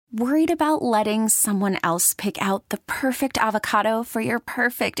Worried about letting someone else pick out the perfect avocado for your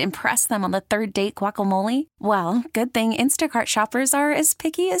perfect impress them on the third date guacamole? Well, good thing Instacart shoppers are as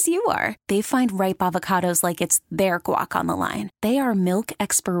picky as you are. They find ripe avocados like it's their guac on the line. They are milk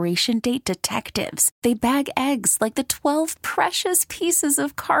expiration date detectives. They bag eggs like the 12 precious pieces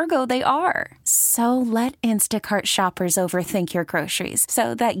of cargo they are. So let Instacart shoppers overthink your groceries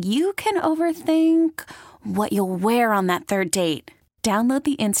so that you can overthink what you'll wear on that third date. Download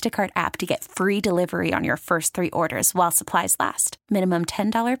the Instacart app to get free delivery on your first 3 orders while supplies last. Minimum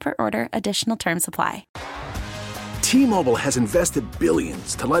 $10 per order. Additional terms apply. T-Mobile has invested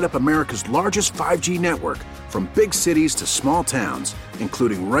billions to light up America's largest 5G network, from big cities to small towns,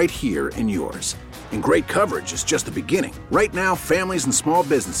 including right here in yours. And great coverage is just the beginning. Right now, families and small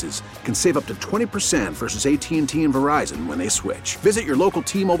businesses can save up to 20% versus AT&T and Verizon when they switch. Visit your local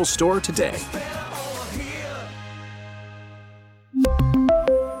T-Mobile store today.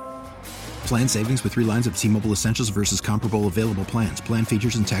 Plan savings with 3 lines of T-Mobile Essentials versus comparable available plans. Plan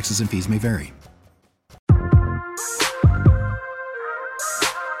features and taxes and fees may vary.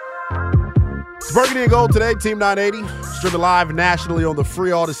 It's Burgundy and Gold today, Team 980. Streaming live nationally on the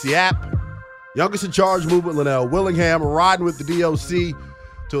free Odyssey app. Youngest in Charge movement, Linnell Willingham, riding with the DOC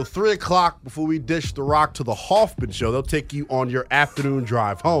till 3 o'clock before we dish the rock to the Hoffman Show. They'll take you on your afternoon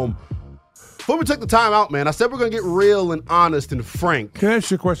drive home. Before we take the time out, man, I said we're going to get real and honest and frank. Can I ask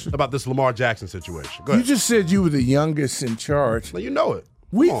you a question? About this Lamar Jackson situation. Go ahead. You just said you were the youngest in charge. Well, you know it.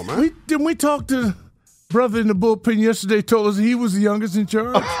 Come on, man. Didn't we talk to brother in the bullpen yesterday, told us he was the youngest in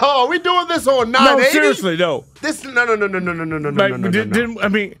charge? Oh, are we doing this on 980? No, seriously, no. This no. I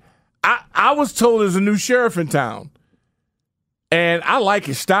mean, I was told there's a new sheriff in town, and I like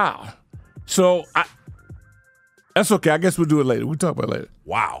his style. So that's okay. I guess we'll do it later. We'll talk about it later.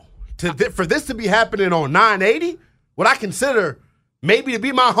 Wow. For this to be happening on 980, what I consider maybe to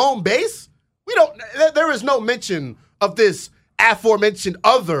be my home base, there is no mention of this aforementioned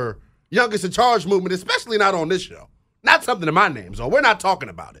other youngest in charge movement, especially not on this show. Not something that my name's on. We're not talking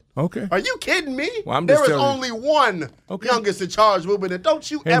about it. Okay. Are you kidding me? Well, there is only one youngest in charge movement, and don't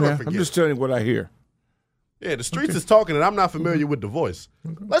you ever forget. I'm just telling you what I hear. Yeah, the streets is talking, and I'm not familiar with the voice.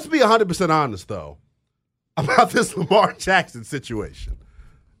 Okay. Let's be 100% honest, though, about this Lamar Jackson situation.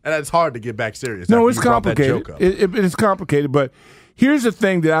 And it's hard to get back serious. No, it's complicated. It's complicated, but here's the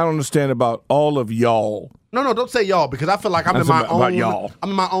thing that I don't understand about all of y'all. No, don't say y'all, because I feel like I'm in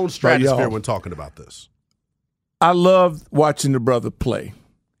my own stratosphere when talking about this. I love watching the brother play.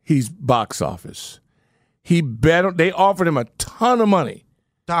 He's box office. They offered him a ton of money.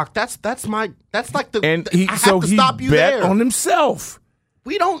 Doc, that's like the and I have to stop you bet there. On himself.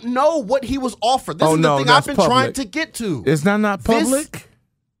 We don't know what he was offered. This is the thing I've been trying to get to. It's not public.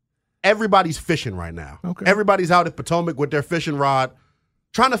 Everybody's fishing right now. Okay. Everybody's out at Potomac with their fishing rod,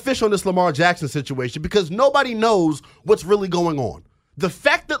 trying to fish on this Lamar Jackson situation because nobody knows what's really going on. The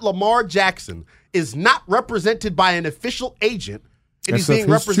fact that Lamar Jackson is not represented by an official agent and he's being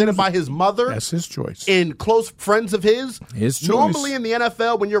represented by his mother. That's his choice. And close friends of his. His choice. Normally in the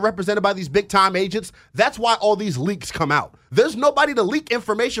NFL, when you're represented by these big-time agents, that's why all these leaks come out. There's nobody to leak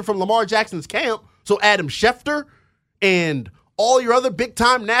information from Lamar Jackson's camp, so Adam Schefter and all your other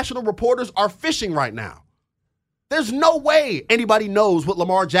big-time national reporters are fishing right now. There's no way anybody knows what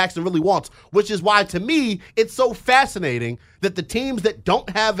Lamar Jackson really wants, which is why, to me, it's so fascinating that the teams that don't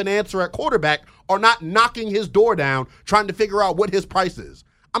have an answer at quarterback are not knocking his door down, trying to figure out what his price is.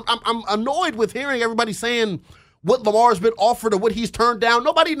 I'm annoyed with hearing everybody saying what Lamar's been offered or what he's turned down.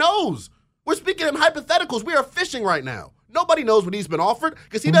 Nobody knows. We're speaking in hypotheticals. We are fishing right now. Nobody knows what he's been offered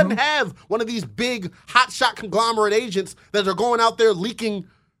because he doesn't have one of these big hotshot conglomerate agents that are going out there leaking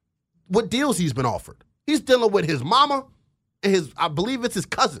what deals he's been offered. He's dealing with his mama and I believe it's his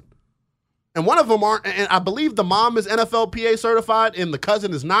cousin. And one of them aren't, and I believe the mom is NFLPA certified and the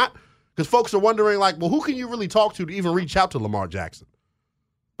cousin is not, because folks are wondering, like, well, who can you really talk to even reach out to Lamar Jackson?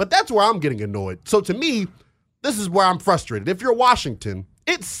 But that's where I'm getting annoyed. So to me, this is where I'm frustrated. If you're Washington,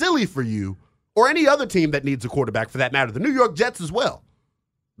 it's silly for you, or any other team that needs a quarterback for that matter, the New York Jets as well.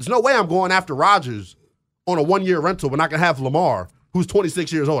 There's no way I'm going after Rodgers on a one-year rental when I can have Lamar, who's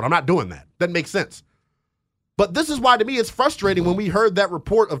 26 years old. I'm not doing that. Doesn't make sense. But this is why, to me, it's frustrating when we heard that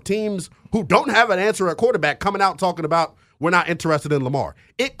report of teams who don't have an answer at quarterback coming out talking about we're not interested in Lamar.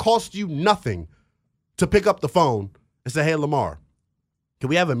 It costs you nothing to pick up the phone and say, hey, Lamar, can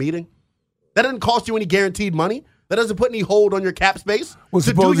we have a meeting? That doesn't cost you any guaranteed money. That doesn't put any hold on your cap space. Well,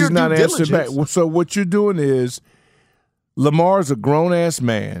 suppose he's not answering back. So what you're doing is Lamar's a grown-ass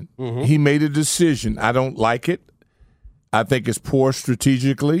man. Mm-hmm. He made a decision. I don't like it. I think it's poor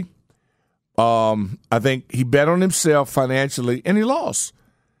strategically. I think he bet on himself financially, and he lost.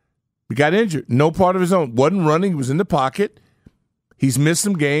 He got injured. No part of his own. Wasn't running. He was in the pocket. He's missed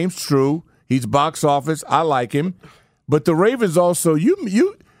some games, true. He's box office. I like him. But the Ravens also,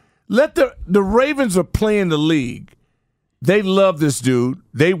 you let the Ravens are playing the league. They love this dude.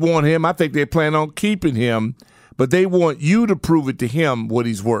 They want him. I think they plan on keeping him. But they want you to prove it to him what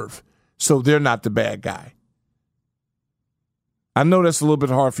he's worth. So they're not the bad guy. I know that's a little bit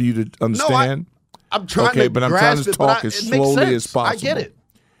hard for you to understand. No, I'm trying to but I'm trying to talk as slowly as possible. I get it.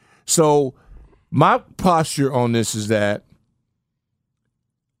 So my posture on this is that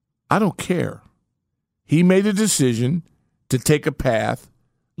I don't care. He made a decision to take a path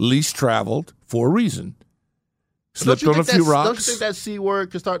least traveled for a reason. Slipped on a few rocks. Don't you think that C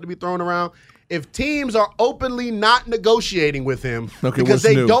word could start to be thrown around? If teams are openly not negotiating with him because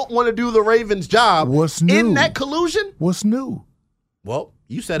they don't want to do the Ravens' job, what's new? In that collusion? What's new? Well,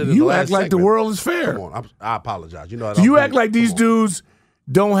 you said it in the last You act like segment. the world is fair. Come on, I apologize. You act like these dudes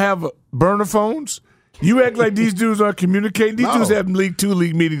don't have burner phones. You act like these dudes aren't communicating. These dudes have two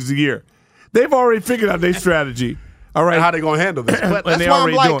league meetings a year. They've already figured out their strategy. All right, and how they going to handle this? But that's why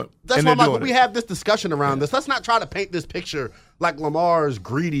I'm like, when we have this discussion around this, let's not try to paint this picture like Lamar's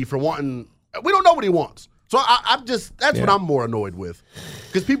greedy for wanting. We don't know what he wants. So that's what I'm more annoyed with.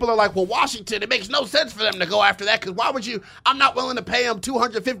 Because people are like, well, Washington, it makes no sense for them to go after that because why would you? I'm not willing to pay him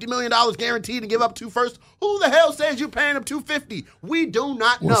 $250 million guaranteed and give up 2 firsts. Who the hell says you're paying him $250? We do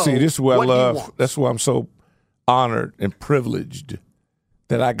not know. Well, see, this is what I love. He wants. That's why I'm so honored and privileged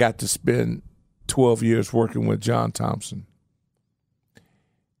that I got to spend 12 years working with John Thompson.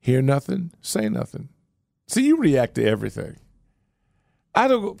 Hear nothing, say nothing. See, you react to everything.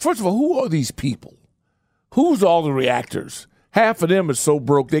 First of all, who are these people? Who's all the reactors? Half of them are so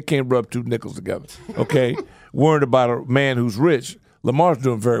broke they can't rub 2 nickels together, okay? Worried about a man who's rich. Lamar's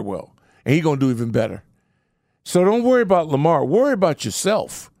doing very well, and he's going to do even better. So don't worry about Lamar. Worry about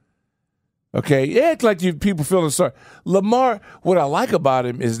yourself, okay? You act like people feeling sorry. Lamar, what I like about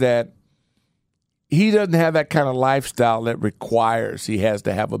him is that he doesn't have that kind of lifestyle that requires he has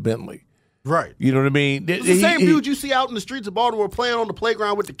to have a Bentley. Right. You know what I mean? It's the same dude you see out in the streets of Baltimore playing on the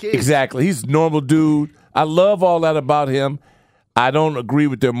playground with the kids. Exactly. He's a normal dude. I love all that about him. I don't agree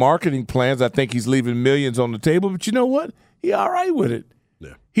with their marketing plans. I think he's leaving millions on the table. But you know what? He's all right with it.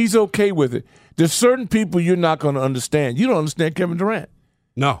 Yeah. He's okay with it. There's certain people you're not going to understand. You don't understand Kevin Durant.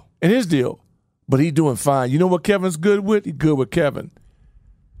 No. And his deal. But he's doing fine. You know what Kevin's good with? He's good with Kevin.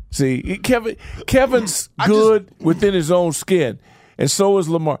 See, Kevin's good within his own skin. And so is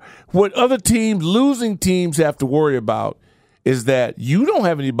Lamar. What other teams, losing teams, have to worry about is that you don't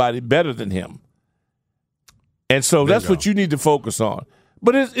have anybody better than him. And so that's what you need to focus on.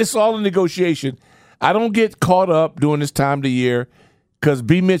 But it's all a negotiation. I don't get caught up during this time of the year because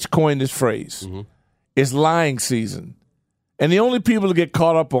B. Mitch coined this phrase. Mm-hmm. It's lying season. And the only people that get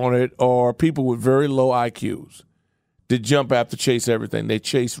caught up on it are people with very low IQs that jump after chase everything. They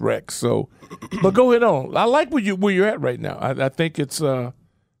chase wrecks. So, but go ahead on. I like where you're at right now. I think it's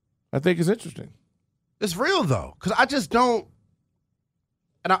interesting. It's real though, because I just don't.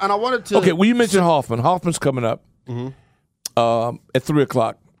 And I wanted to. Okay, well, you mentioned Hoffman. Hoffman's coming up at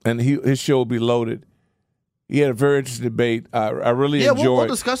 3:00, and his show will be loaded. He had a very interesting debate. I really enjoyed. We'll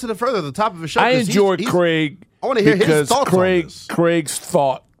discuss it further at the top of the show. I enjoyed Craig. I want to hear his thoughts on this. Craig's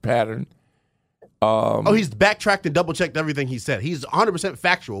thought pattern. He's backtracked and double-checked everything he said. He's 100%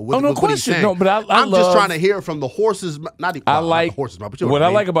 factual with, no with question. what he's saying. No, but I'm just trying to hear from the horses. Not the horses mouth, but what I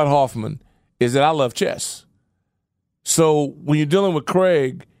like about Hoffman is that I love chess. So when you're dealing with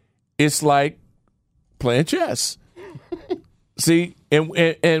Craig, it's like playing chess. See, and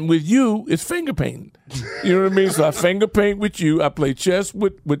with you, it's finger painting. You know what I mean? So I finger paint with you. I play chess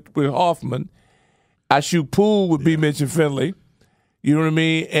with Hoffman. I shoot pool with B. Mitch and Finley. You know what I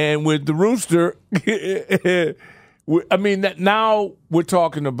mean? And with the Rooster, I mean, that now we're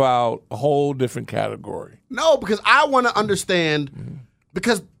talking about a whole different category. No, because I want to understand,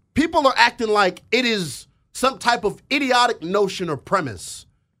 because people are acting like it is some type of idiotic notion or premise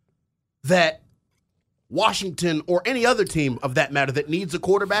that Washington or any other team of that matter that needs a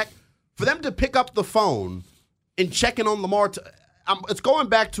quarterback, for them to pick up the phone and check in on Lamar, it's going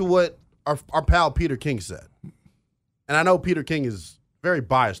back to what our pal Peter King said. And I know Peter King is very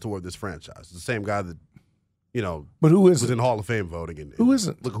biased toward this franchise. The same guy that, but who isn't? Was in Hall of Fame voting. And who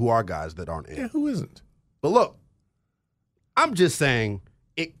isn't? Look who are guys that aren't in. Yeah, who isn't? But look, I'm just saying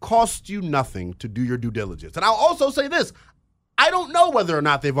it costs you nothing to do your due diligence. And I'll also say this. I don't know whether or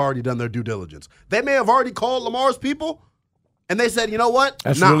not they've already done their due diligence. They may have already called Lamar's people, and they said, you know what?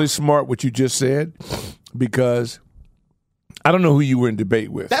 That's really smart what you just said, because I don't know who you were in debate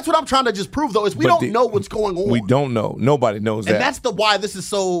with. That's what I'm trying to just prove, though, is we don't know what's going on. We don't know. Nobody knows that. And that's why this is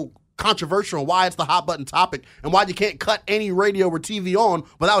so controversial and why it's the hot button topic and why you can't cut any radio or TV on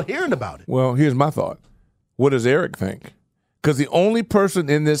without hearing about it. Well, here's my thought. What does Eric think? Because the only person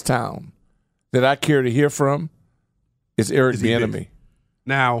in this town that I care to hear from is Eric Bieniemy.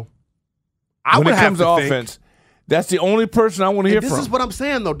 Now, when it comes to offense, that's the only person I want to hear from. This is what I'm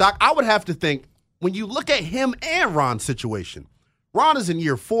saying, though, Doc. I would have to think, when you look at him and Ron's situation, Ron is in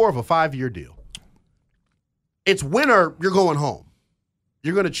year 4 of a 5-year deal. It's winter, you're going home.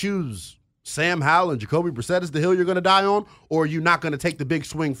 You're going to choose Sam Howell and Jacoby Brissett as the hill you're going to die on, or are you not going to take the big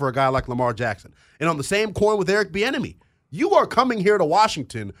swing for a guy like Lamar Jackson? And on the same coin with Eric Bieniemy, you are coming here to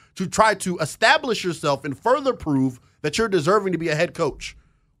Washington to try to establish yourself and further prove that you're deserving to be a head coach.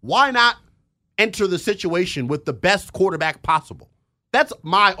 Why not enter the situation with the best quarterback possible? That's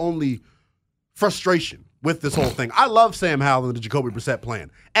my only frustration with this whole thing. I love Sam Howell and the Jacoby Brissett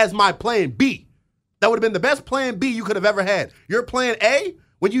plan as my plan B. That would have been the best plan B you could have ever had. Your plan A,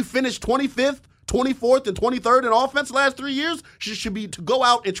 when you finished 25th, 24th, and 23rd in offense the last 3 years, should be to go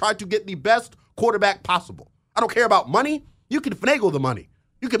out and try to get the best quarterback possible. I don't care about money. You can finagle the money.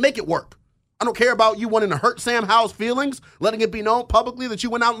 You can make it work. I don't care about you wanting to hurt Sam Howell's feelings, letting it be known publicly that you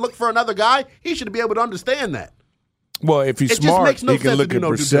went out and looked for another guy. He should be able to understand that. Well, if he's smart, he can look at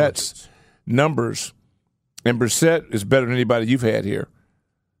Brissett's numbers, and Brissett is better than anybody you've had here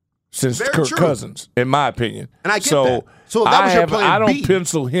since Kirk Cousins, in my opinion. And I get that. So that was your plan I don't B.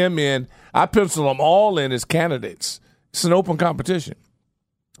 pencil him in. I pencil them all in as candidates. It's an open competition.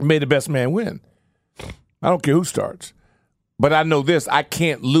 May the best man win. I don't care who starts. But I know this, I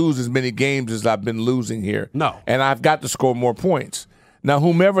can't lose as many games as I've been losing here. No. And I've got to score more points. Now,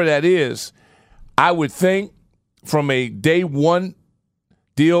 whomever that is, I would think from a day one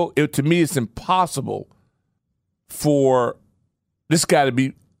deal, to me it's impossible for this guy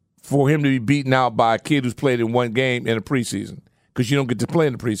for him to be beaten out by a kid who's played in one game in a preseason, because you don't get to play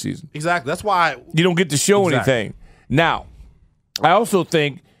in the preseason. Exactly. That's why you don't get to show anything. Now, I also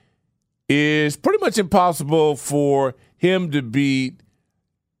think it's pretty much impossible for him to beat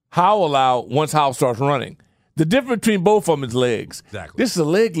Howell out once Howell starts running. The difference between both of them is legs. Exactly. This is a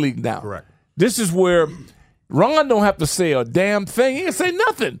leg league now. Correct. This is where Ron don't have to say a damn thing. He can say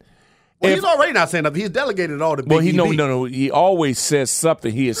nothing. Well, he's already not saying nothing. He's delegated it all to Big EB. No. He always says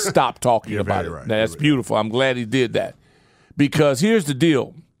something. He has stopped talking about it. Right. Now, that's beautiful. I'm glad he did that. Because here's the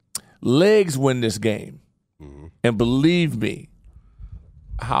deal. Legs win this game. Mm-hmm. And believe me,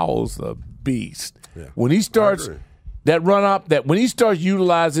 Howell's a beast. Yeah. When he starts that run up, when he starts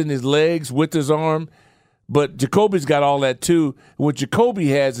utilizing his legs with his arm, but Jacoby's got all that too. What Jacoby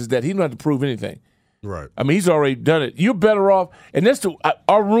has is that he don't have to prove anything. Right. I mean, he's already done it. You're better off, and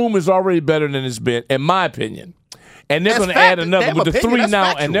our room is already better than it's been, in my opinion. And they're going to add another with the 3 now,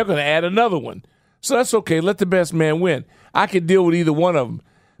 factual. And they're going to add another one. So that's okay. Let the best man win. I can deal with either one of them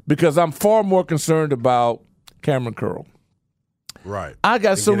because I'm far more concerned about Cameron Curl. Right. I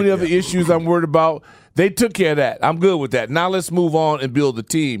got so many other issues I'm worried about. They took care of that. I'm good with that. Now let's move on and build the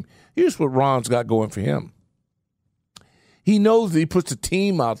team. Here's what Ron's got going for him. He knows that he puts a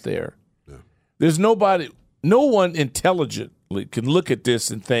team out there. Yeah. There's no one intelligently can look at this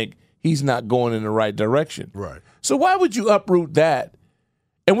and think he's not going in the right direction. Right. So why would you uproot that?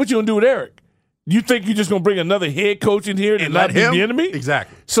 And what you going to do with Eric? You think you're just going to bring another head coach in here and not be the enemy?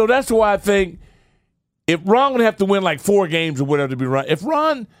 Exactly. So that's why I think if Ron would have to win like 4 games or whatever to be right, if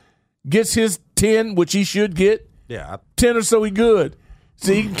Ron gets his 10, which he should get, 10 or so, he good.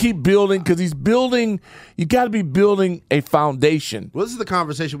 So he can keep building because he's building. You got to be building a foundation. Well, this is the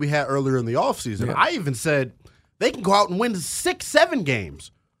conversation we had earlier in the offseason. Yeah. I even said they can go out and win 6-7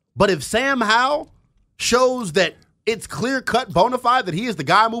 games. But if Sam Howell shows that it's clear-cut, bona fide that he is the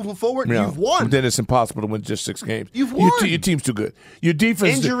guy moving forward, you've won. Then it's impossible to win just 6 games. You've won. Your team's too good. Your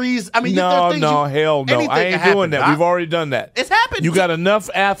defense. Injuries. I mean, hell no. I ain't doing that. We've already done that. It's happened. You got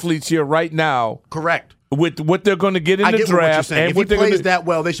enough athletes here right now. Correct. With what they're going to get in the draft. And if he plays that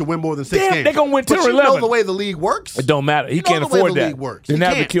well, they should win more than 6 games. They're going to win 10 or 11. But you know the way the league works. It don't matter. He can't afford that. They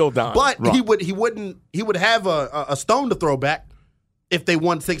have to kill Don. But he would have a stone to throw back if they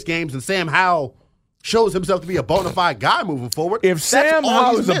won 6 games and Sam Howell shows himself to be a bona fide guy moving forward. If Sam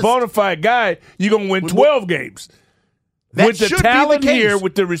Howell is a bona fide guy, you're going to win 12 games. With the talent here,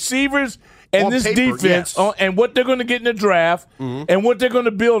 with the receivers and on this paper, defense, and what they're going to get in the draft, and what they're going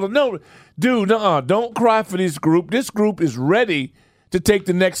to build. No, dude, don't cry for this group. This group is ready to take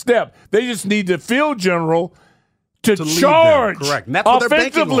the next step. They just need the field general to charge. Correct. And that's what they're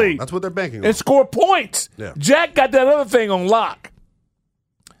banking on. That's what they're banking on. And score points. Yeah. Jack got that other thing on lock.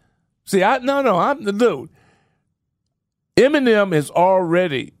 See, I'm the dude. Eminem has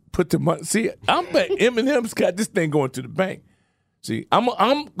already put the money. See, I'm betting Eminem's got this thing going to the bank. See,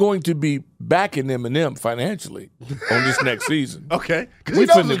 I'm going to be backing Eminem financially on this next season. Okay, because he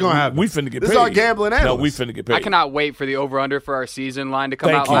knows what's going to happen. We finna get paid. This is our gambling analyst. No, we finna get paid. I cannot wait for the over/under for our season line to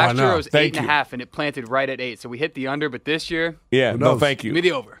come out. Last year it was 8.5, and it planted right at 8. So we hit the under, but this year, no, thank you. Give me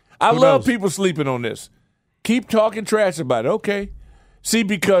the over. I love people sleeping on this. Keep talking trash about it. Okay. See,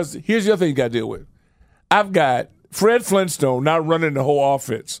 because here's the other thing you got to deal with. I've got Fred Flintstone not running the whole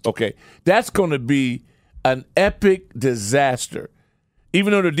offense. Okay. That's going to be an epic disaster,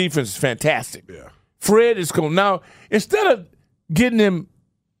 even though the defense is fantastic. Yeah. Fred is going now, instead of getting him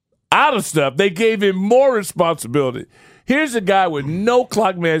out of stuff, they gave him more responsibility. Here's a guy with no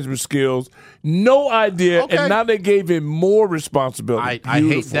clock management skills, no idea, and now they gave him more responsibility. I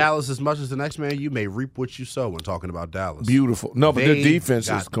hate Dallas as much as the next man. You may reap what you sow when talking about Dallas. Beautiful. No, but their defense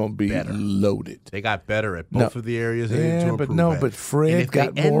is going to be loaded. They got better at both of the areas. But Fred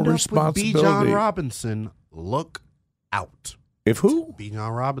got more responsibility. Bijan Robinson, look out. If who?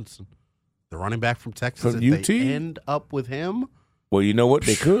 Bijan Robinson, the running back from Texas. From if UT? they end up with him. Well, you know what?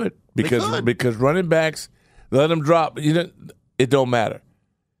 They could. Because running backs, let them drop. It don't matter.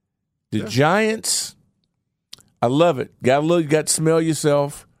 The Giants, I love it. You got to smell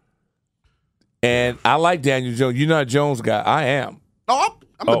yourself. And I like Daniel Jones. You're not a Jones guy. I am. Oh,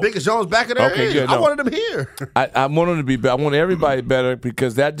 I'm the biggest Jones backer there is. Good, no. I wanted him here. I want him to be better. I want everybody better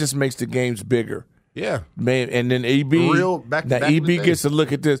because that just makes the games bigger. Yeah. Man, and then EB. EB gets to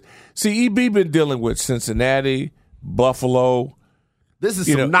look at this. See, EB been dealing with Cincinnati, Buffalo. This is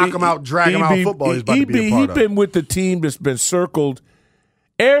some knock him out, drag him out football he's about to be a part of. He's been with the team that's been circled.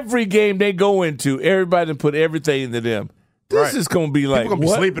 Every game they go into, everybody put everything into them. This is going to be like, people going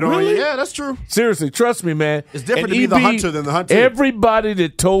to be sleeping on you. Yeah, that's true. Seriously, trust me, man. It's different to be the hunter than the hunted. Everybody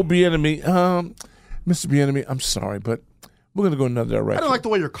that told Bieniemy, Mr. Bieniemy, I'm sorry, but we're going to go another direction. I don't like the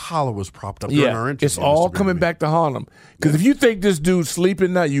way your collar was propped up during our interview. It's all coming back to haunt him. Because if you think this dude's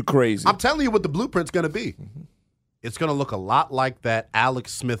sleeping now, you crazy. I'm telling you what the blueprint's going to be. It's going to look a lot like that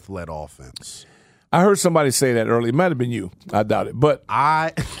Alex Smith-led offense. I heard somebody say that earlier. It might have been you. I doubt it. But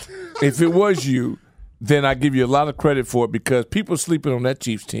if it was you, then I give you a lot of credit for it because people sleeping on that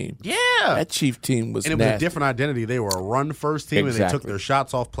Chiefs team. Yeah. That Chiefs team was nasty. And it was a different identity. They were a run-first team, and they took their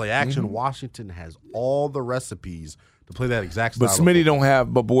shots off play action. Mm-hmm. Washington has all the recipes to play that exact style. But Smitty don't have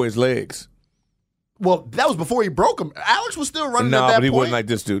my boy's legs. Well, that was before he broke him. Alex was still running at that point. No, but he wasn't like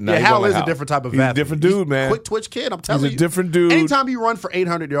this dude. No, Hal is a different type of athlete. He's a different dude, man. Quick twitch kid, I'm telling you. He's a different dude. Anytime you run for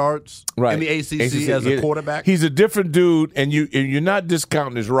 800 yards in the ACC as a quarterback. He's a different dude, and you're not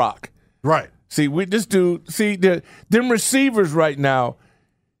discounting his rock. Right. See, this dude, them receivers right now,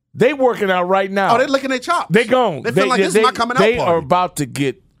 they working out right now. Oh, they're licking their chops. They gone. They feel like this is my coming out party. They are about to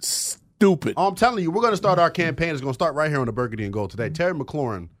get stupid. Oh, I'm telling you, we're going to start our campaign. It's going to start right here on the Burgundy and Gold today. Terry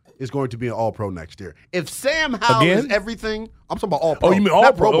McLaurin is going to be an All-Pro next year. If Sam Howell is everything, I'm talking about All-Pro. Oh, you mean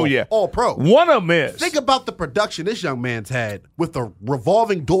All-Pro? Oh, yeah. All-Pro. One of them is. Think about the production this young man's had with the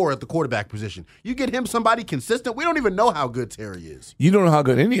revolving door at the quarterback position. You get him somebody consistent, we don't even know how good Terry is. You don't know how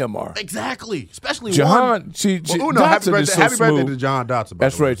good any of them are. Exactly. Especially Jahan, one. Happy birthday to Jahan Dotson.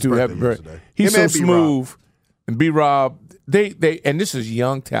 That's right, too. Happy birthday. He's so smooth. And B-Rob, and this is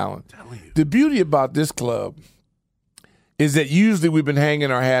young talent. The beauty about this club is that usually we've been hanging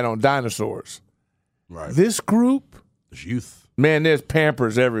our hat on dinosaurs. Right. This group, there's youth. Man, there's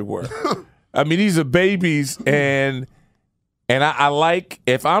Pampers everywhere. I mean, these are babies, and I like,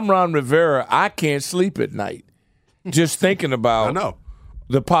 if I'm Ron Rivera, I can't sleep at night just thinking about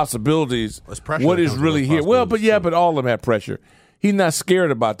the possibilities, what is really here. Well, but all of them have pressure. He's not scared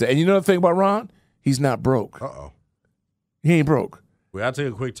about that. And you know the thing about Ron? He's not broke. Uh-oh. He ain't broke. We got to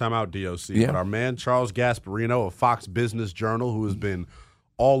take a quick time out, DOC. But our man Charles Gasparino of Fox Business Journal, who has been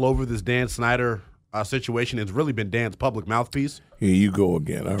all over this Dan Snyder situation, has really been Dan's public mouthpiece. Here you go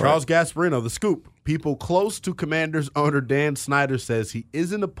again. All Charles Gasparino, The Scoop. People close to Commanders owner Dan Snyder says he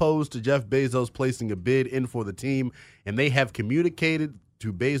isn't opposed to Jeff Bezos placing a bid in for the team, and they have communicated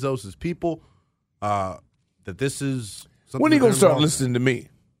to Bezos' people that this is something. When are you going to start listening to me?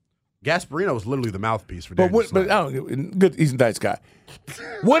 Gasparino was literally the mouthpiece for Daniel Snyder. But I don't, good, he's a nice guy.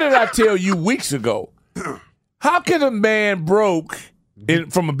 What did I tell you weeks ago? How can a man broke,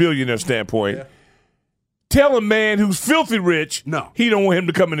 from a billionaire standpoint, tell a man who's filthy rich he don't want him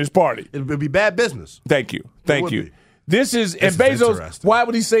to come in his party? It would be bad business. Thank you. This is Bezos, why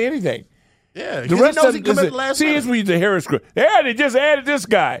would he say anything? Yeah, the rest of it. See, it's with the Harris group. Yeah, they just added this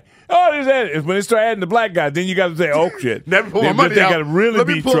guy. Oh, they just added. When they start adding the black guy, then you got to say, "Oh shit!" Never pull my money out. They got to really Let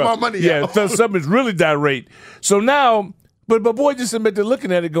be me pull my money out. Yeah, something's really dirate. So now, but boy, just admit they're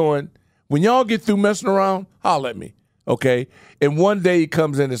looking at it, going, "When y'all get through messing around, holler at me, okay?" And one day he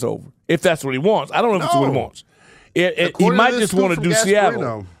comes in, it's over. If that's what he wants, I don't know if it's what he wants. He might just want to do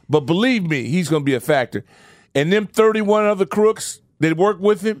Seattle. But believe me, he's going to be a factor. And them 31 other crooks that work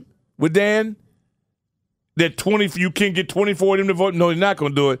with him, with Dan, that 20, you can get 24 of them to vote. No, he's not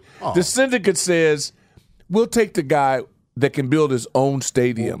going to do it. Oh. The syndicate says, we'll take the guy that can build his own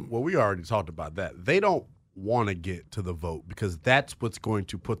stadium. Well, we already talked about that. They don't want to get to the vote because that's what's going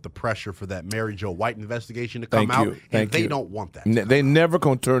to put the pressure for that Mary Jo White investigation to come out. They don't want that. They never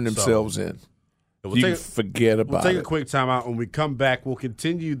going to turn themselves in. Forget about it. We'll take a quick timeout. When we come back, we'll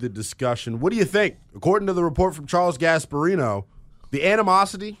continue the discussion. What do you think? According to the report from Charles Gasparino, the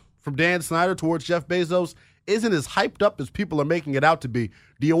animosity from Dan Snyder towards Jeff Bezos isn't as hyped up as people are making it out to be.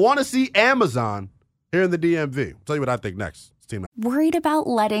 Do you want to see Amazon here in the DMV? I'll tell you what I think next. Worried about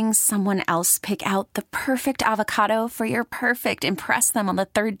letting someone else pick out the perfect avocado for your perfect impress them on the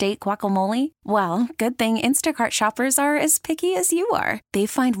third date guacamole? Well, good thing Instacart shoppers are as picky as you are. They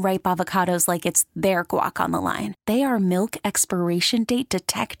find ripe avocados like it's their guac on the line. They are milk expiration date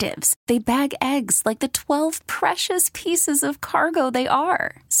detectives. They bag eggs like the 12 precious pieces of cargo they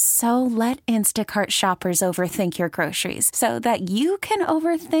are. So let Instacart shoppers overthink your groceries so that you can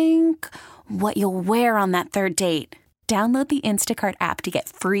overthink what you'll wear on that third date. Download the Instacart app to get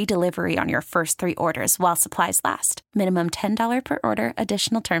free delivery on your first 3 orders while supplies last. Minimum $10 per order.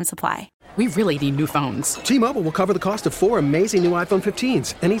 Additional terms apply. We really need new phones. T-Mobile will cover the cost of 4 amazing new iPhone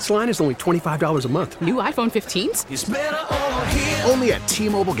 15s, and each line is only $25 a month. New iPhone 15s? It's better over here. Only at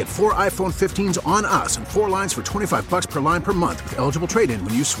T-Mobile, get 4 iPhone 15s on us and 4 lines for $25 per line per month with eligible trade-in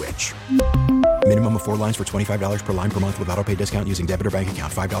when you switch. Minimum of 4 lines for $25 per line per month with autopay discount using debit or bank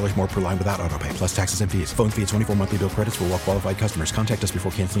account. $5 more per line without autopay, plus taxes and fees. Phone fee at 24 monthly bill credits for well-qualified customers. Contact us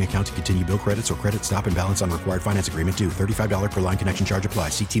before canceling account to continue bill credits or credit stop and balance on required finance agreement due. $35 per line connection charge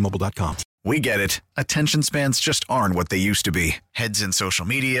applies. See T-Mobile.com. We get it. Attention spans just aren't what they used to be. Heads in social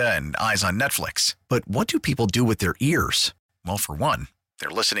media and eyes on Netflix. But what do people do with their ears? Well, for one, they're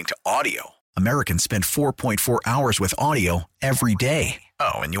listening to audio. Americans spend 4.4 hours with audio every day.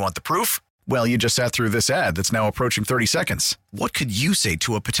 Oh, and you want the proof? Well, you just sat through this ad that's now approaching 30 seconds. What could you say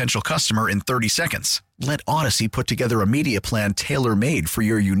to a potential customer in 30 seconds? Let Odyssey put together a media plan tailor-made for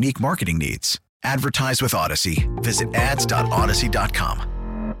your unique marketing needs. Advertise with Odyssey. Visit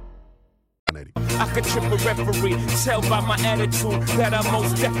ads.odyssey.com. I could trip a referee, tell by my attitude that I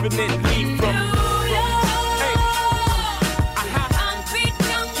most definitely from.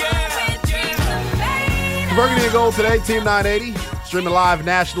 Burgundy and Gold today, Team 980. Streaming live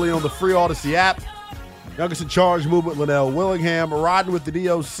nationally on the free Odyssey app. Youngest in charge movement, Linnell Willingham. Riding with the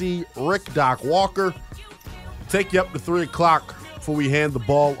DOC, Rick Doc Walker. Take you up to 3 o'clock before we hand the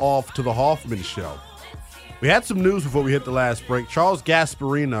ball off to the Hoffman Show. We had some news before we hit the last break. Charles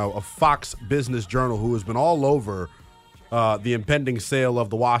Gasparino of Fox Business Journal, who has been all over the impending sale of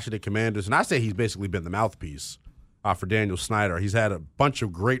the Washington Commanders, and I say he's basically been the mouthpiece for Daniel Snyder. He's had a bunch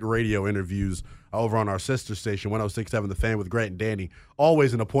of great radio interviews over on our sister station, 106.7 The Fan with Grant and Danny.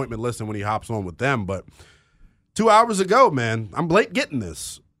 Always an appointment listen when he hops on with them. But 2 hours ago, man, I'm late getting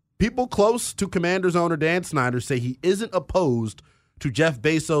this. People close to Commanders owner Dan Snyder say he isn't opposed to Jeff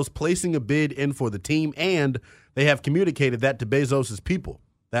Bezos placing a bid in for the team, and they have communicated that to Bezos' people.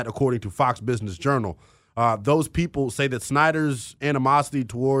 That, according to Fox Business Journal. Those people say that Snyder's animosity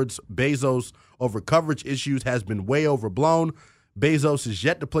towards Bezos over coverage issues has been way overblown. Bezos is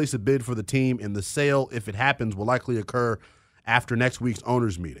yet to place a bid for the team, and the sale, if it happens, will likely occur after next week's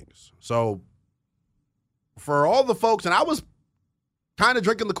owners' meetings. So for all the folks, and I was kind of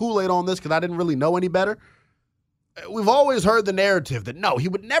drinking the Kool-Aid on this because I didn't really know any better. We've always heard the narrative that, no, he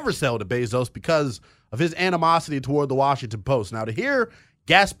would never sell to Bezos because of his animosity toward the Washington Post. Now, to hear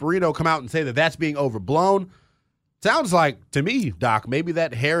Gasparino come out and say that that's being overblown sounds like, to me, Doc, maybe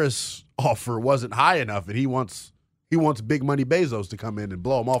that Harris offer wasn't high enough and he wants big money Bezos to come in and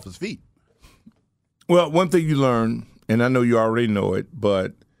blow him off his feet. Well, one thing you learn, and I know you already know it,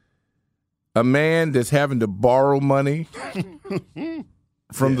 but a man that's having to borrow money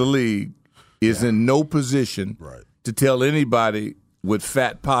from the league is in no position to tell anybody with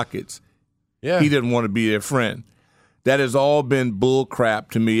fat pockets he didn't want to be their friend. That has all been bull crap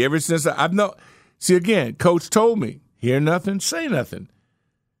to me ever since I've known. See, again, Coach told me, hear nothing, say nothing.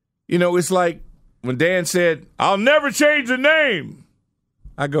 You know, it's like when Dan said, I'll never change the name.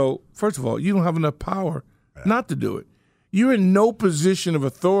 I go, first of all, you don't have enough power not to do it. You're in no position of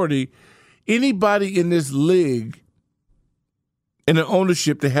authority. Anybody in this league in an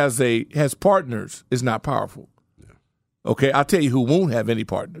ownership that has partners is not powerful. Yeah. Okay, I'll tell you who won't have any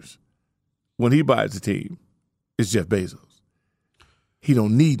partners when he buys the team is Jeff Bezos. He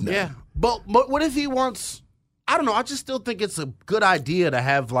don't need none. Yeah, but what if he wants, I just still think it's a good idea to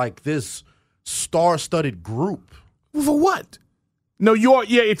have like this star-studded group For what? No,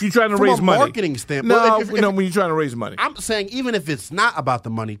 if you're trying to raise money. From a marketing standpoint. No, when you're trying to raise money. I'm saying even if it's not about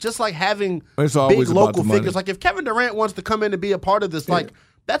the money, just like having big local figures. Like if Kevin Durant wants to come in and be a part of this,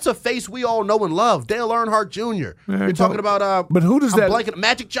 that's a face we all know and love. Dale Earnhardt Jr. You're talking about but who does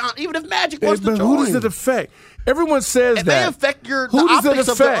Magic Johnson. Even if Magic wants to join. Who does it affect? Everyone says that. They affect the optics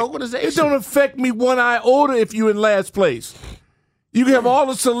of the organization. It don't affect me one iota if you're in last place. You can have all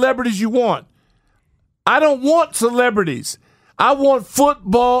the celebrities you want. I don't want celebrities. I want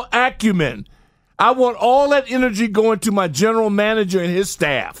football acumen. I want all that energy going to my general manager and his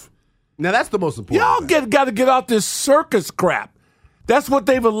staff. Now, that's the most important. Y'all got to get off this circus crap. That's what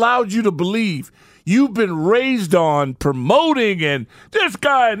they've allowed you to believe. You've been raised on promoting and this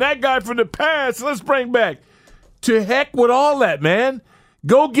guy and that guy from the past. Let's bring back. To heck with all that, man.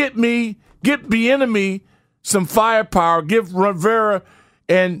 Go get Bieniemy some firepower. Give Rivera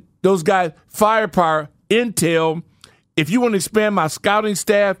and those guys firepower, intel. If you want to expand my scouting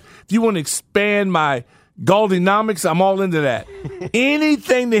staff, if you want to expand my Galdinomics, I'm all into that.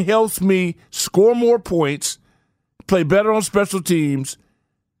 Anything that helps me score more points, play better on special teams,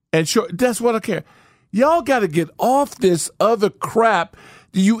 and that's what I care. Y'all got to get off this other crap.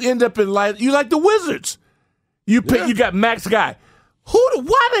 You end up in you like the Wizards. You got Max Guy.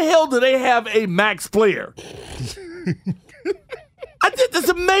 Why the hell do they have a Max player? That's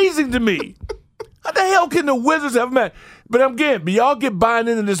amazing to me. How the hell can the Wizards have a Max? But y'all get buying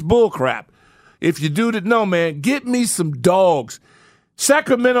into this bull crap. If you do that, no, man, get me some dogs.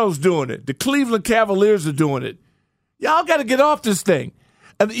 Sacramento's doing it. The Cleveland Cavaliers are doing it. Y'all got to get off this thing.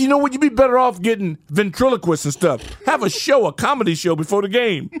 And you know what? You'd be better off getting ventriloquists and stuff. Have a comedy show before the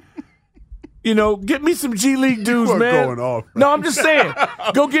game. Get me some G League dudes, man. Going off, right? No, I'm just saying.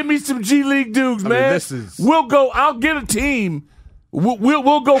 Go get me some G League dudes, man. We'll go. I'll get a team. We'll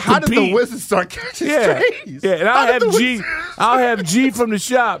go compete. How did the Wizards start catching strays? Yeah, and I'll have G from the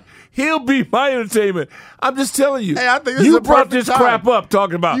shop. He'll be my entertainment. I'm just telling you. Hey, I think this you is brought this crap up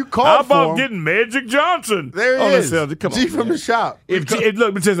talking about. How about getting Magic Johnson? There he is. Come G on, from the shop. Look, let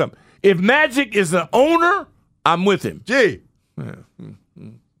me tell you something. If Magic is the owner, I'm with him. G.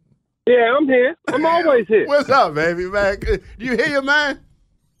 Yeah, I'm here. I'm always here. What's up, baby, man? You hear, man?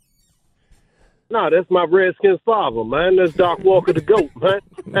 No, that's my Redskins father, man. That's Doc Walker the GOAT, man.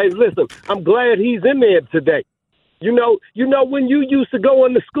 Hey, listen, I'm glad he's in there today. You know when you used to go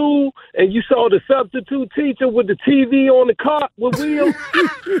into school and you saw the substitute teacher with the TV on the cart with wheels?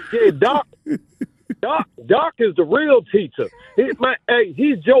 Yeah, Doc is the real teacher.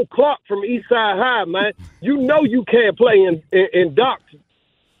 He's Joe Clark from Eastside High, man. You know you can't play in Doc's.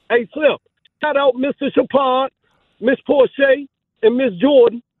 Hey, Slim, shout out Mr. Chapard, Miss Porche, and Miss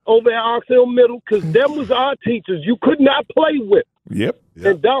Jordan over at Oxhill Middle, because them was our teachers you could not play with. Yep.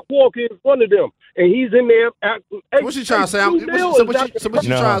 And Doc Walker is one of them. And he's in there. What you trying to say? So what you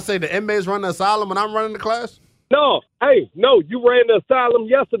trying to say? The inmates run the asylum and I'm running the class? No. Hey, no. You ran the asylum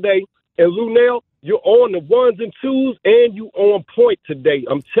yesterday, and Lunell, you're on the ones and twos, and you on point today.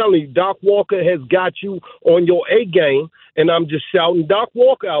 I'm telling you, Doc Walker has got you on your A game, and I'm just shouting Doc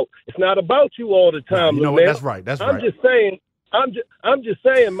Walker out. It's not about you all the time, you know what? That's right. I'm just saying. I'm just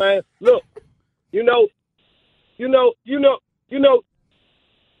saying, man. Look,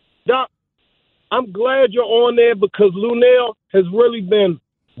 Doc. I'm glad you're on there because Lunell has really been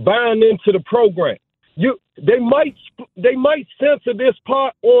buying into the program. They might censor this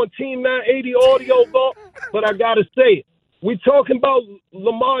part on Team 980 audio vault, but I gotta say it. We talking about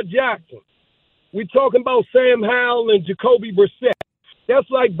Lamar Jackson. We talking about Sam Howell and Jacoby Brissett. That's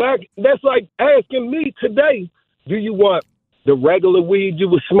like asking me today, do you want the regular weed you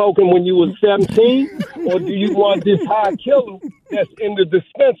was smoking when you was 17, or do you want this high killer that's in the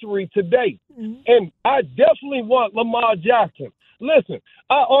dispensary today? And I definitely want Lamar Jackson. Listen,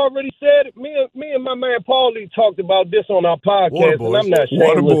 I already said it. Me and my man Paulie talked about this on our podcast, and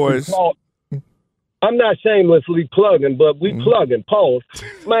I'm not shamelessly plugging, but we plugging. Pause.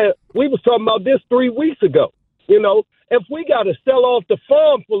 Man, we was talking about this 3 weeks ago. If we got to sell off the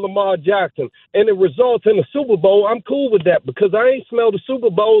farm for Lamar Jackson and it results in a Super Bowl, I'm cool with that because I ain't smelled a Super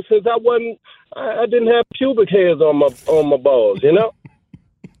Bowl since I didn't have pubic hairs on my balls,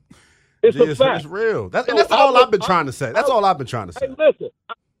 It's a fact. It's real. That's all I've been trying to say. That's all I've been trying to say. Hey, listen,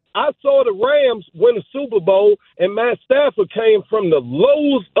 I saw the Rams win a Super Bowl, and Matt Stafford came from the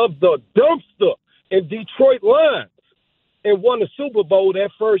lows of the dumpster in Detroit Lions and won a Super Bowl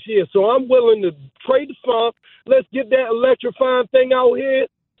that first year. So I'm willing to trade the farm. Let's get that electrifying thing out here.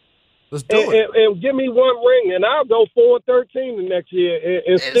 Let's do it. And give me one ring, and I'll go 4-13 the next year.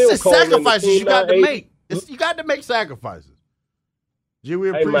 And still it's sacrifices you got to make. You got to make sacrifices. G, we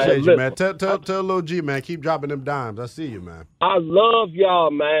appreciate you, man. Tell Lil G, man, keep dropping them dimes. I see you, man. I love y'all,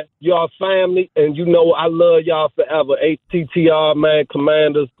 man. Y'all family, and you know I love y'all forever. ATTR, man,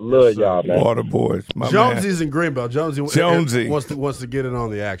 Commanders, love y'all, man. Water boys, Jonesy's in Greenbelt. Jonesy wants to get in on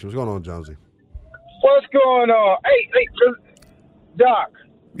the action. What's going on, Jonesy? What's going on? Hey, Doc.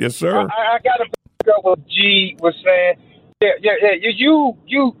 Yes, sir. I got to pick up what G was saying. Yeah. You,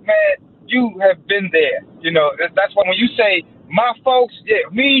 man, you have been there. You know, that's why when you say my folks,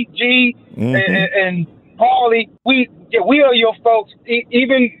 me, G, and Paulie, we are your folks.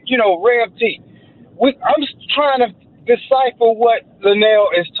 Even, Rev T. I'm just trying to decipher what Linnell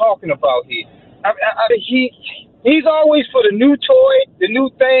is talking about here. He's always for the new toy, the new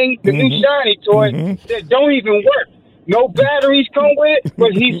thing, the new shiny toy that don't even work. No batteries come with it,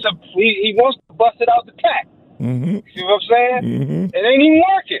 but he wants to bust it out the pack. See what I'm saying? It ain't even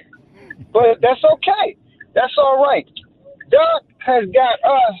working. But that's okay. That's all right. Doc has got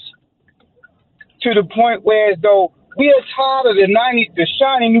us to the point where as though we are tired of the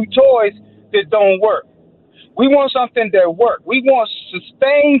shiny new toys that don't work. We want something that works. We want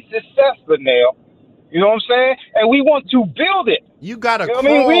sustained success, Linnell. You know what I'm saying? And we want to build it. You got to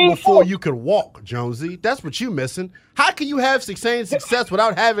crawl before you can walk, Jonesy. That's what you missing. How can you have sustained success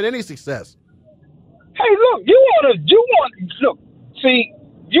without having any success? Hey, look, look, see,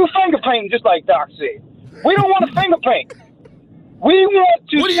 you finger painting just like Doc said. We don't want to finger paint. We want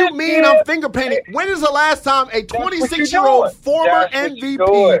to. What do you mean I'm finger painting? When is the last time a 26-year-old former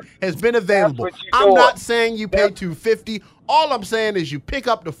MVP has been available? I'm not saying you pay $250. All I'm saying is you pick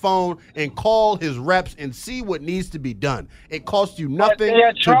up the phone and call his reps and see what needs to be done. It costs you nothing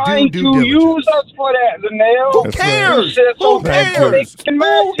to do due diligence. Use us for that, Linnell. Who cares? Who cares?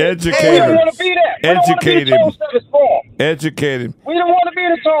 Educate him. We don't want to be that. Educate him. Educate him. We don't want to be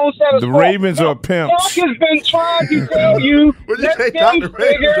the tone setters. The Ravens are pimps. Doc has been trying to tell you. Let them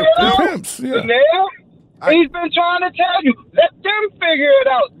figure it out. Pimps, Linnell. He's been trying to tell you, let them figure it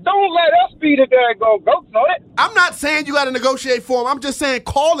out. Don't let us be the daggone goats on it. I'm not saying you got to negotiate for him. I'm just saying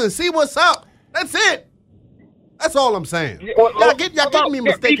call and see what's up. That's it. That's all I'm saying. Y'all get me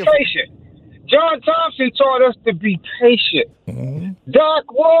mistaken. Be patient. John Thompson taught us to be patient.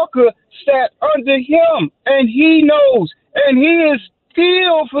 Doc Walker sat under him, and he knows, and he is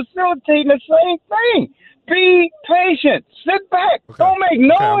still facilitating the same thing. Be patient. Sit back. Okay. Don't make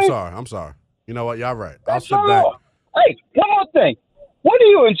noise. I'm sorry. You know what? Y'all right. I'll sit back. Hey, one more thing. What are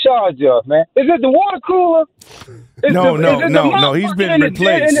you in charge of, man? Is it the water cooler? No. He's been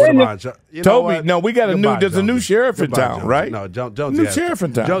replaced. Toby, no, we got there's a new sheriff in town, right? No, Jonesy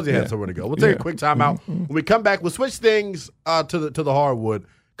has somewhere to go. We'll take a quick timeout. When we come back, we'll switch things to the hardwood.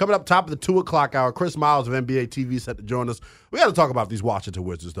 Coming up top of the 2 o'clock hour, Chris Miles of NBA TV set to join us. We got to talk about these Washington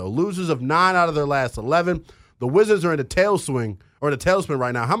Wizards, though. Losers of 9 out of their last 11. The Wizards are in a tailspin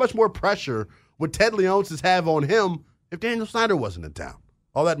right now. How much more pressure would Ted Leonsis have on him if Daniel Snyder wasn't in town?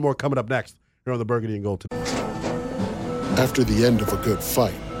 All that and more coming up next here on the Burgundy and Gold. After the end of a good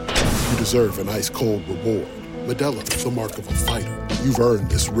fight, you deserve an ice-cold reward. Modelo is the mark of a fighter. You've earned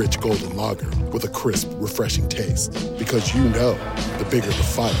this rich golden lager with a crisp, refreshing taste. Because you know, the bigger the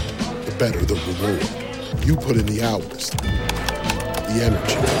fight, the better the reward. You put in the hours, the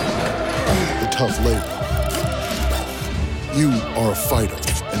energy, the tough labor. You are a fighter,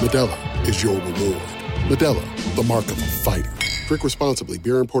 and Modelo is your reward. Modelo, the mark of a fighter. Drink responsibly.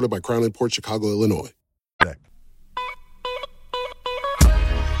 Beer imported by Crown Imports, Chicago, Illinois.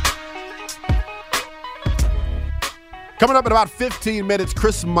 Coming up in about 15 minutes,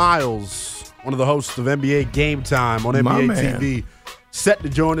 Chris Miles, one of the hosts of NBA Game Time on NBA TV, set to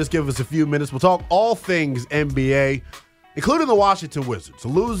join us, give us a few minutes. We'll talk all things NBA, including the Washington Wizards.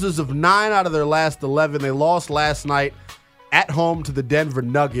 Losers of 9 out of their last 11. They lost last night at home to the Denver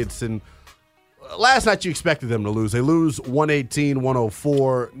Nuggets, and last night you expected them to lose. They lose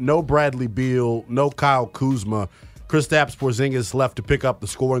 118-104. No Bradley Beal, no Kyle Kuzma. Kristaps Porzingis left to pick up the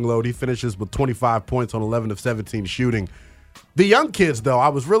scoring load. He finishes with 25 points on 11 of 17 shooting. The young kids, though, I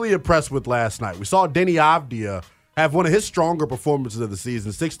was really impressed with last night. We saw Denny Avdia have one of his stronger performances of the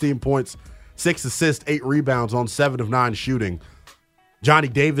season, 16 points, 6 assists, 8 rebounds on 7 of 9 shooting. Johnny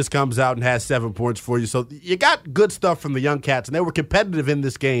Davis comes out and has 7 points for you. So you got good stuff from the young cats, and they were competitive in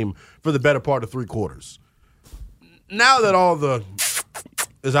this game for the better part of 3 quarters. Now that all the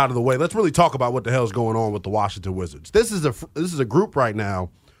is out of the way, let's really talk about what the hell is going on with the Washington Wizards. This is a group right now,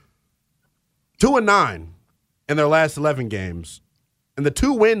 2-9 in their last 11 games, and the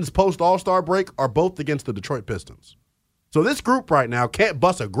 2 wins post All-Star break are both against the Detroit Pistons. So this group right now can't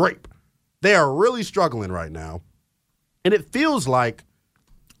bust a grape. They are really struggling right now, and it feels like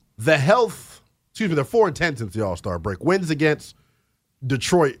they're 4-10 since the All-Star break. Wins against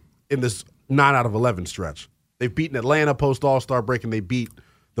Detroit in this 9 out of 11 stretch. They've beaten Atlanta post All-Star break, and they beat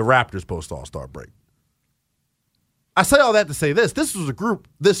the Raptors post All-Star break. I say all that to say this. This was a group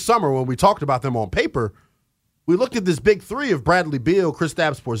this summer when we talked about them on paper. We looked at this big three of Bradley Beal,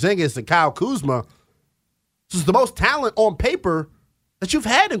 Kristaps Porzingis, and Kyle Kuzma. This is the most talent on paper that you've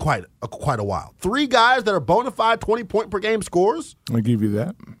had in quite a while. 3 guys that are bona fide 20-point-per-game scorers. I'll give you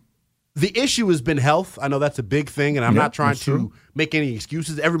that. The issue has been health. I know that's a big thing, and I'm not trying to make any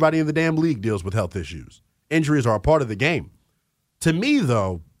excuses. Everybody in the damn league deals with health issues. Injuries are a part of the game. To me,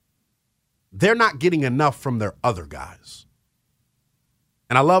 though, they're not getting enough from their other guys.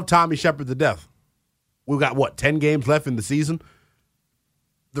 And I love Tommy Shepard to death. We've got, 10 games left in the season?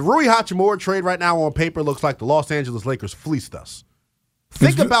 The Rui Hachimura trade right now on paper looks like the Los Angeles Lakers fleeced us.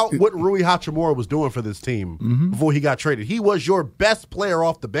 Think about what Rui Hachimura was doing for this team before he got traded. He was your best player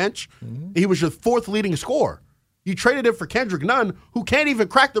off the bench. He was your 4th leading scorer. You traded him for Kendrick Nunn, who can't even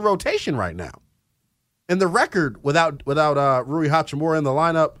crack the rotation right now. And the record without Rui Hachimura in the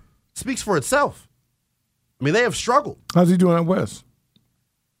lineup speaks for itself. I mean, they have struggled. How's he doing out west?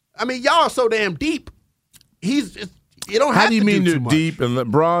 I mean, y'all are so damn deep. You don't have to do too much. How do you mean they're deep? And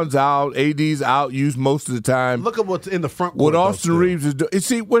LeBron's out, AD's out, used most of the time. Look at what's in the front court. What Austin Reeves is doing.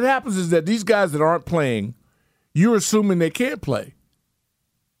 See, what happens is that these guys that aren't playing, you're assuming they can't play.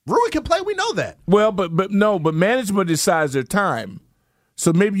 Rui can play. We know that. Well, but management decides their time.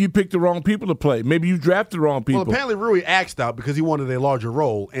 So maybe you picked the wrong people to play. Maybe you drafted the wrong people. Well, apparently Rui axed out because he wanted a larger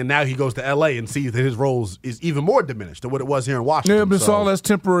role, and now he goes to L.A. and sees that his role is even more diminished than what it was here in Washington. Yeah, but it's all that's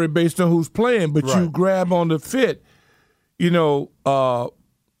temporary based on who's playing, but you grab on the fit.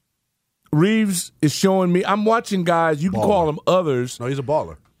 Reeves is showing me. I'm watching guys. You can call them others. No, he's a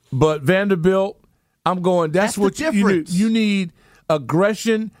baller. But Vanderbilt, I'm going. That's what you need.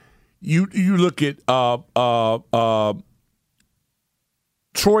 Aggression. You look at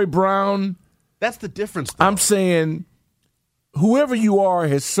Troy Brown. That's the difference, though. I'm saying whoever you are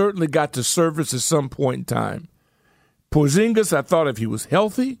has certainly got to surface at some point in time. Porzingis, I thought if he was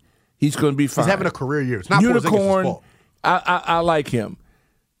healthy, he's going to be fine. He's having a career year. It's not Unicorn, Porzingis' fault. I like him.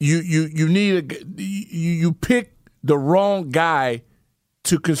 You need you pick the wrong guy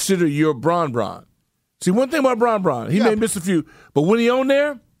to consider your Bron. See, one thing about Bron, he may miss a few, but when he on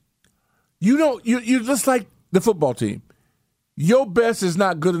there, you're just like the football team. Your best is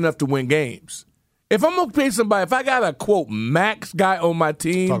not good enough to win games. If I'm going to pay somebody, if I got a, quote, max guy on my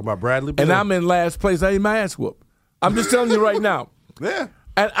team. Talk about Bradley Beal. And I'm in last place, I need my ass whooped. I'm just telling you right now. Yeah.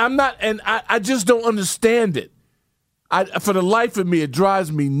 And I'm not, and I just don't understand it. For the life of me, it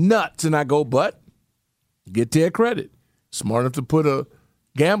drives me nuts. And I go, but get their credit. Smart enough to put a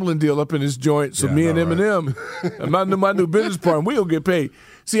gambling deal up in his joint so me and Eminem, and my new business partner, we going to get paid.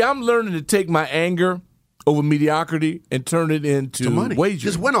 See, I'm learning to take my anger over mediocrity and turn it into wages.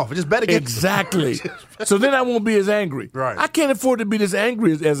 Just win off. Just bet against Exactly. So then I won't be as angry. Right. I can't afford to be this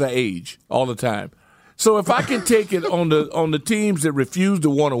angry as I age all the time. So if I can take it on the teams that refuse to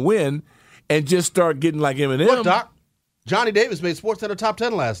want to win and just start getting like Eminem. Look, Doc, Johnny Davis made SportsCenter top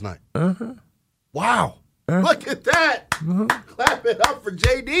 10 last night. Uh-huh. Wow. Uh-huh. Look at that. Uh-huh. Clap it up for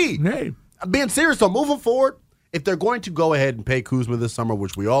JD. Hey. I'm being serious, though. Moving forward, if they're going to go ahead and pay Kuzma this summer,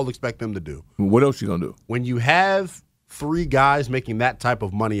 which we all expect them to do. What else you going to do? When you have 3 guys making that type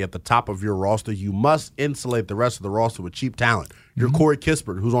of money at the top of your roster, you must insulate the rest of the roster with cheap talent. Your Corey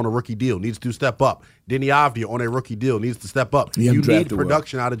Kispert, who's on a rookie deal, needs to step up. Denny Avdia on a rookie deal needs to step up. You need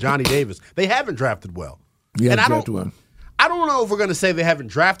production out of Johnny Davis. They haven't drafted well. Yeah, drafted well. I don't know if we're going to say they haven't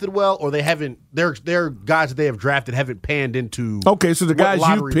drafted well or they haven't. Their guys that they have drafted haven't panned into. Okay, so the guys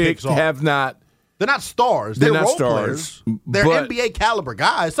you picked have not. They're not stars. They're not role stars, players. They're NBA caliber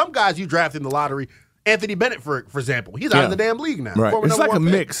guys. Some guys you draft in the lottery. Anthony Bennett, for example, he's out of the damn league now. Right. It's like a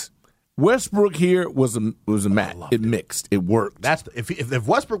mix. Westbrook here was a match. It mixed. It worked. That's if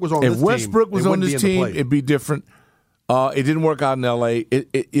Westbrook was on this team. If Westbrook was on this team, it'd be different. It didn't work out in L.A.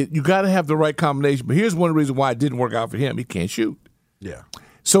 You got to have the right combination. But here's one of the reasons why it didn't work out for him. He can't shoot. Yeah.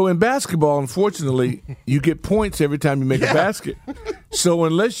 So in basketball, unfortunately, you get points every time you make a basket. So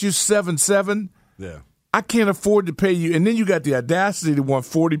unless you're 7'7", I can't afford to pay you. And then you got the audacity to want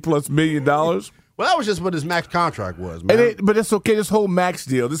 $40+ million. Well, that was just what his max contract was, man. But it's okay. This whole max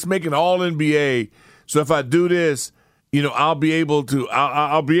deal, this is making all NBA. So if I do this, I'll be able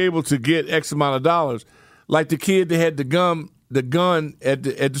to get X amount of dollars. Like the kid that had the gun at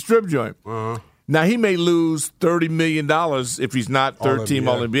the strip joint. Uh-huh. Now he may lose $30 million if he's not third team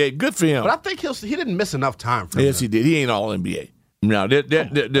All NBA. Good for him. But I think he didn't miss enough time for him. Yes, he did. He ain't All NBA. Now they're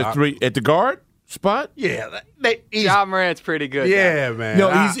 3 at the guard spot. Ja Morant's pretty good. Yeah, man.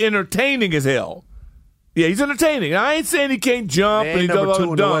 No, he's entertaining as hell. Yeah, he's entertaining. I ain't saying he can't jump and he does all the number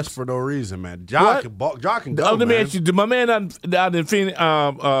 2 in the West dunks. for no reason, man. Ja can go, Let me man. ask you, my man out in Phoenix,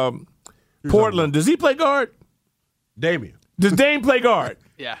 Portland, does he play guard? Damian. Does Dame play guard?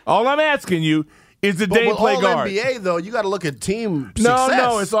 Yeah. All I'm asking you is the Dame play guard? NBA, though, you got to look at team success.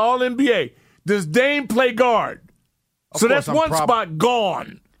 No, it's all NBA. Does Dame play guard? So that's one spot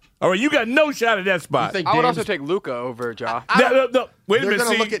gone. All right, you got no shot at that spot. I would also take Luka over Ja. Wait a minute. They're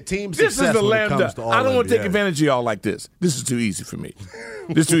going to look at team success This is the when it comes lambda. to all I don't want to take NBA. advantage of y'all like this. This is too easy for me.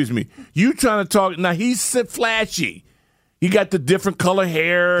 This is too easy for me. You trying to talk. Now, he's flashy. He got the different color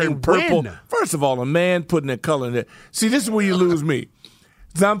hair and purple. win. First of all, a man putting that color in there. See, this is where you lose me.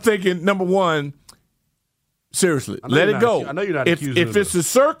 So I'm thinking, number one, seriously, let it go. I know you're not If it's a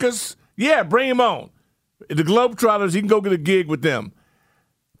circus, yeah, bring him on. The Globetrotters, he can go get a gig with them.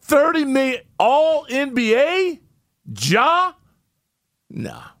 $30 million, all NBA? Ja?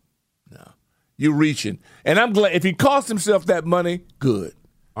 No. You're reaching. And I'm glad. If he cost himself that money, good.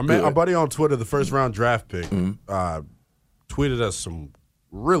 Our buddy on Twitter, the first round draft pick, tweeted us some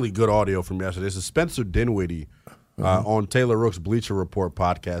really good audio from yesterday. This is Spencer Dinwiddie on Taylor Rook's Bleacher Report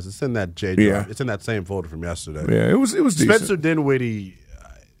podcast. It's in that J drive. It's in that same folder from yesterday. Yeah, it was decent. Spencer Dinwiddie,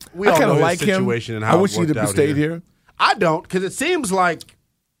 we I all kind of know like his situation him. and how I wish it worked he'd have out stayed here. I don't, because it seems like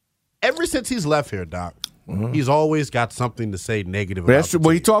ever since he's left here, Doc, he's always got something to say negative about the Well,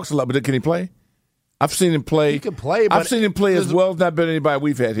 he team. talks a lot, but can he play? I've seen him play. He can play, but I've seen him play as well as not better than anybody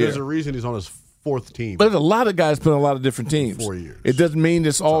we've had here. There's a reason he's on his 4th team. But there's a lot of guys playing on a lot of different teams. 4 years. It doesn't mean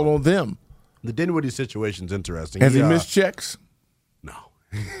it's all on them. The Dinwiddie situation's interesting. Has he missed checks? No.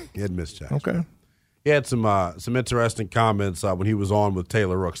 He had missed checks. Okay. He had some interesting comments when he was on with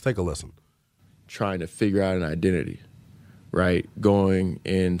Taylor Rooks. Take a listen. Trying to figure out an identity, right? Going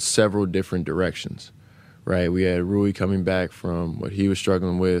in several different directions, right? We had Rui coming back from what he was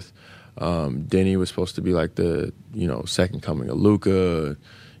struggling with. Denny was supposed to be like the, second coming of Luka.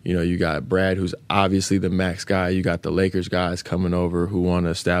 You got Brad, who's obviously the max guy. You got the Lakers guys coming over who want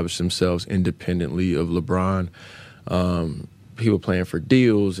to establish themselves independently of LeBron. People playing for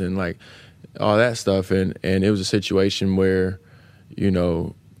deals and like all that stuff. And it was a situation where,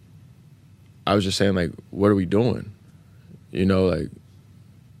 I was just saying, like, what are we doing? You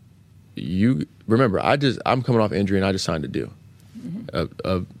remember, I'm coming off injury and I just signed a deal,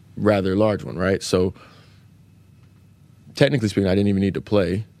 a rather large one, right? So technically speaking, I didn't even need to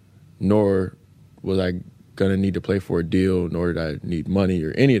play, nor was I going to need to play for a deal, nor did I need money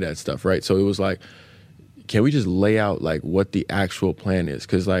or any of that stuff, right? So it was like, can we just lay out, like, what the actual plan is?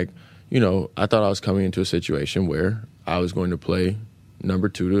 Because, like, I thought I was coming into a situation where I was going to play number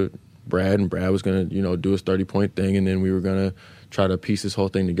 2 to Brad, and Brad was going to, do his 30-point thing, and then we were going to try to piece this whole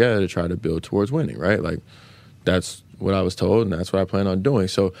thing together to try to build towards winning, right? Like, that's what I was told, and that's what I plan on doing.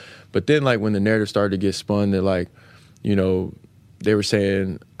 So, but then, like, when the narrative started to get spun that, like, they were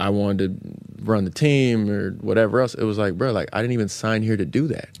saying I wanted to run the team or whatever else, it was like, bro, like, I didn't even sign here to do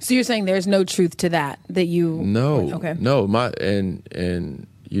that. So you're saying there's no truth to that you... No. Okay. No, my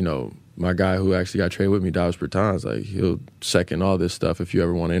guy who actually got traded with me, Davis Bertans, like, he'll second all this stuff if you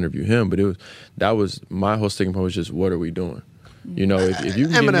ever want to interview him. But that was my whole sticking point was just, what are we doing? If you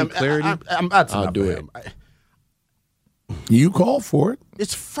can give me clarity, I'll do it. You call for it.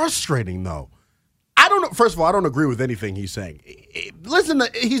 It's frustrating, though. I don't know. First of all, I don't agree with anything he's saying. Listen,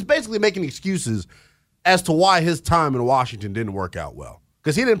 he's basically making excuses as to why his time in Washington didn't work out well.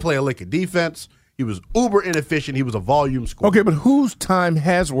 Because he didn't play a lick of defense. He was uber inefficient. He was a volume scorer. Okay, but whose time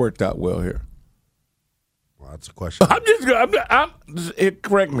has worked out well here? Well, that's a question.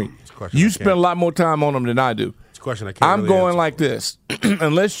 Correct me. You spend a lot more time on him than I do. It's a question I can't I'm really going answer. like this.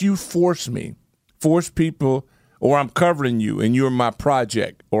 Unless you force people, or I'm covering you and you're my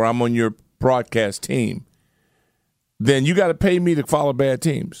project, or I'm on your broadcast team, then you got to pay me to follow bad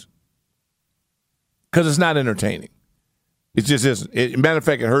teams. Because it's not entertaining. It just isn't. Matter of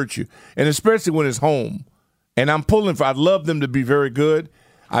fact, it hurts you. And especially when it's home. And I'd love them to be very good.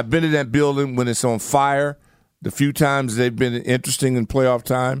 I've been in that building when it's on fire. The few times they've been interesting in playoff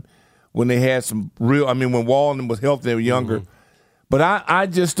time, when they had some when Walden was healthy, they were younger. Mm-hmm. But I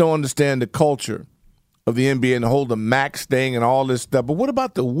just don't understand the culture of the NBA and the whole max thing and all this stuff. But what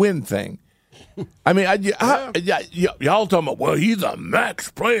about the win thing? I mean, y'all talking about, well, he's a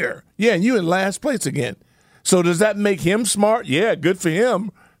max player. Yeah, and you in last place again. So does that make him smart? Yeah, good for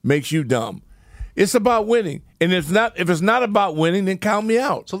him. Makes you dumb. It's about winning. And if it's not about winning, then count me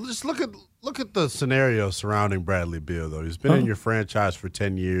out. So just look at the scenario surrounding Bradley Beal, though. He's been in your franchise for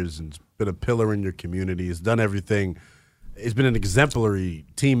 10 years and been a pillar in your community. He's done everything. He's been an exemplary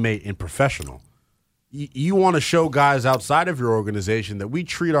teammate and professional. you want to show guys outside of your organization that we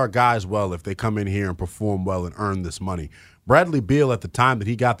treat our guys well if they come in here and perform well and earn this money. Bradley Beal, at the time that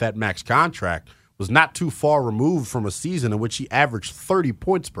he got that max contract, was not too far removed from a season in which he averaged 30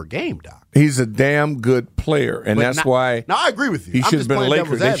 points per game, Doc. He's a damn good player, and that's why. No, I agree with you. He should have been a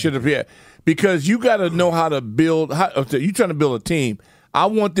Laker. They should have, yeah. Because you got to know how to build. You're trying to build a team. I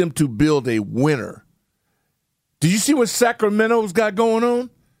want them to build a winner. Did you see what Sacramento's got going on?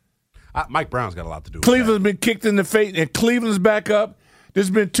 Mike Brown's got a lot to do with Cleveland's been kicked in the face, and Cleveland's back up. There's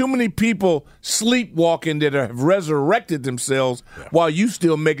been too many people sleepwalking that have resurrected themselves while you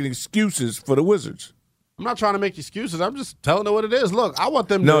still making excuses for the Wizards. I'm not trying to make excuses. I'm just telling it what it is. Look, I want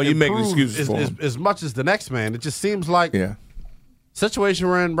them to improve making excuses for them. As much as the next man. It just seems like situation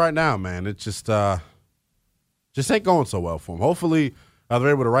we're in right now, man. It just ain't going so well for them. Hopefully they're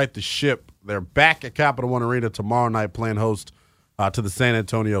able to right the ship. They're back at Capital One Arena tomorrow night playing host to the San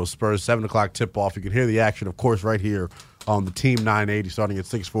Antonio Spurs. 7 o'clock tip-off. You can hear the action, of course, right here on the Team 980 starting at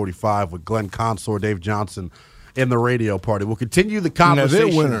 6:45 with Glenn Consor, Dave Johnson in the radio party. We'll continue the conversation.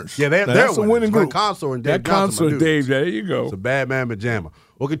 Now they're winners. Yeah, they're winners. A winning group. Glenn Consor and Dave Johnson. Consor, Dave, there you go. It's a bad man pajama.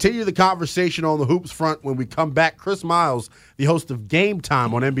 We'll continue the conversation on the hoops front when we come back. Chris Miles, the host of Game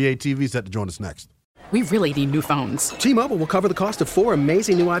Time on NBA TV, set to join us next. We really need new phones. T-Mobile will cover the cost of 4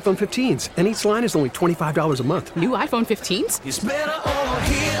 amazing new iPhone 15s, and each line is only $25 a month. New iPhone 15s? It's better over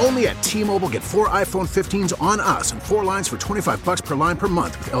here. Only at T-Mobile, get 4 iPhone 15s on us and 4 lines for $25 per line per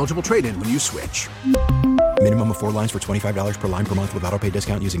month with eligible trade-in when you switch. Minimum of 4 lines for $25 per line per month with autopay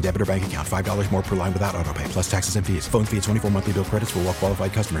discount using debit or bank account. $5 more per line without autopay, plus taxes and fees. Phone fee at 24 monthly bill credits for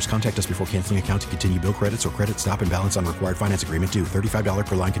well-qualified customers. Contact us before canceling account to continue bill credits or credit stop and balance on required finance agreement due. $35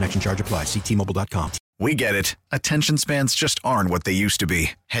 per line connection charge applies. See T-Mobile.com. We get it. Attention spans just aren't what they used to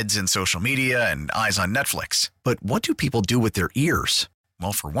be. Heads in social media and eyes on Netflix. But what do people do with their ears?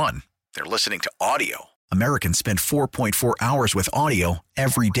 Well, for one, they're listening to audio. Americans spend 4.4 hours with audio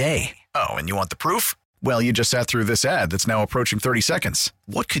every day. Oh, and you want the proof? Well, you just sat through this ad that's now approaching 30 seconds.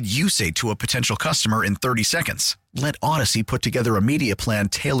 What could you say to a potential customer in 30 seconds? Let Odyssey put together a media plan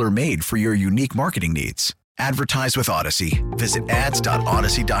tailor-made for your unique marketing needs. Advertise with Odyssey. Visit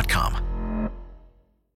ads.odyssey.com.